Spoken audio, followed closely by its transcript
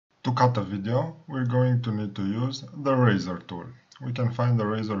To cut a video, we're going to need to use the razor tool. We can find the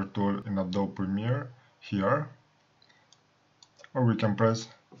razor tool in Adobe Premiere here, or we can press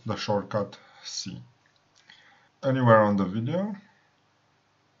the shortcut C. Anywhere on the video,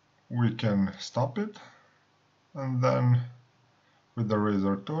 we can stop it, and then with the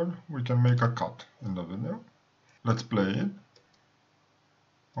razor tool, we can make a cut in the video. Let's play it.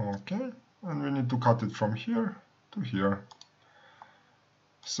 Okay, and we need to cut it from here to here.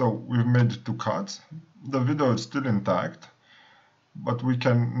 So we've made 2 cuts. The video is still intact, but we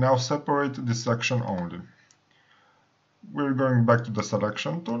can now separate this section only. We're going back to the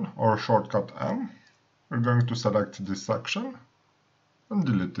selection tool, or shortcut M. We're going to select this section and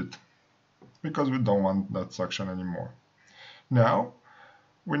delete it, because we don't want that section anymore. Now,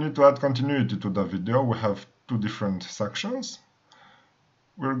 we need to add continuity to the video. We have 2 different sections.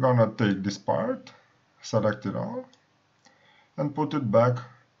 We're gonna take this part, select it all, and put it back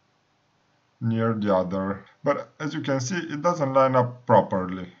near the other. But as you can see, it doesn't line up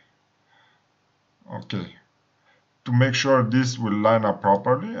properly. Okay. To make sure this will line up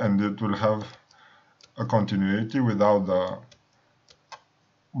properly and it will have a continuity without the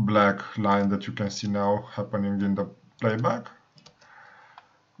black line that you can see now happening in the playback,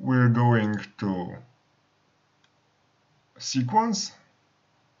 we're going to sequence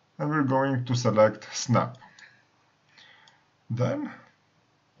and we're going to select snap. Then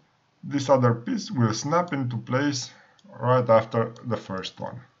this other piece will snap into place right after the first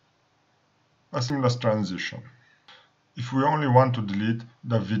one. A seamless transition. If we only want to delete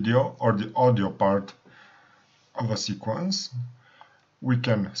the video or the audio part of a sequence, we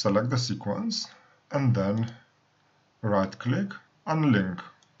can select the sequence and then right-click, Unlink.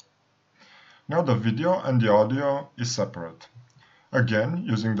 Now the video and the audio is separate. Again,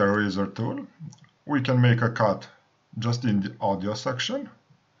 using the razor tool, we can make a cut just in the audio section,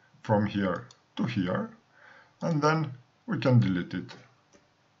 from here to here, and then we can delete it.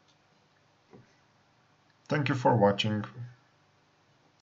 Thank you for watching.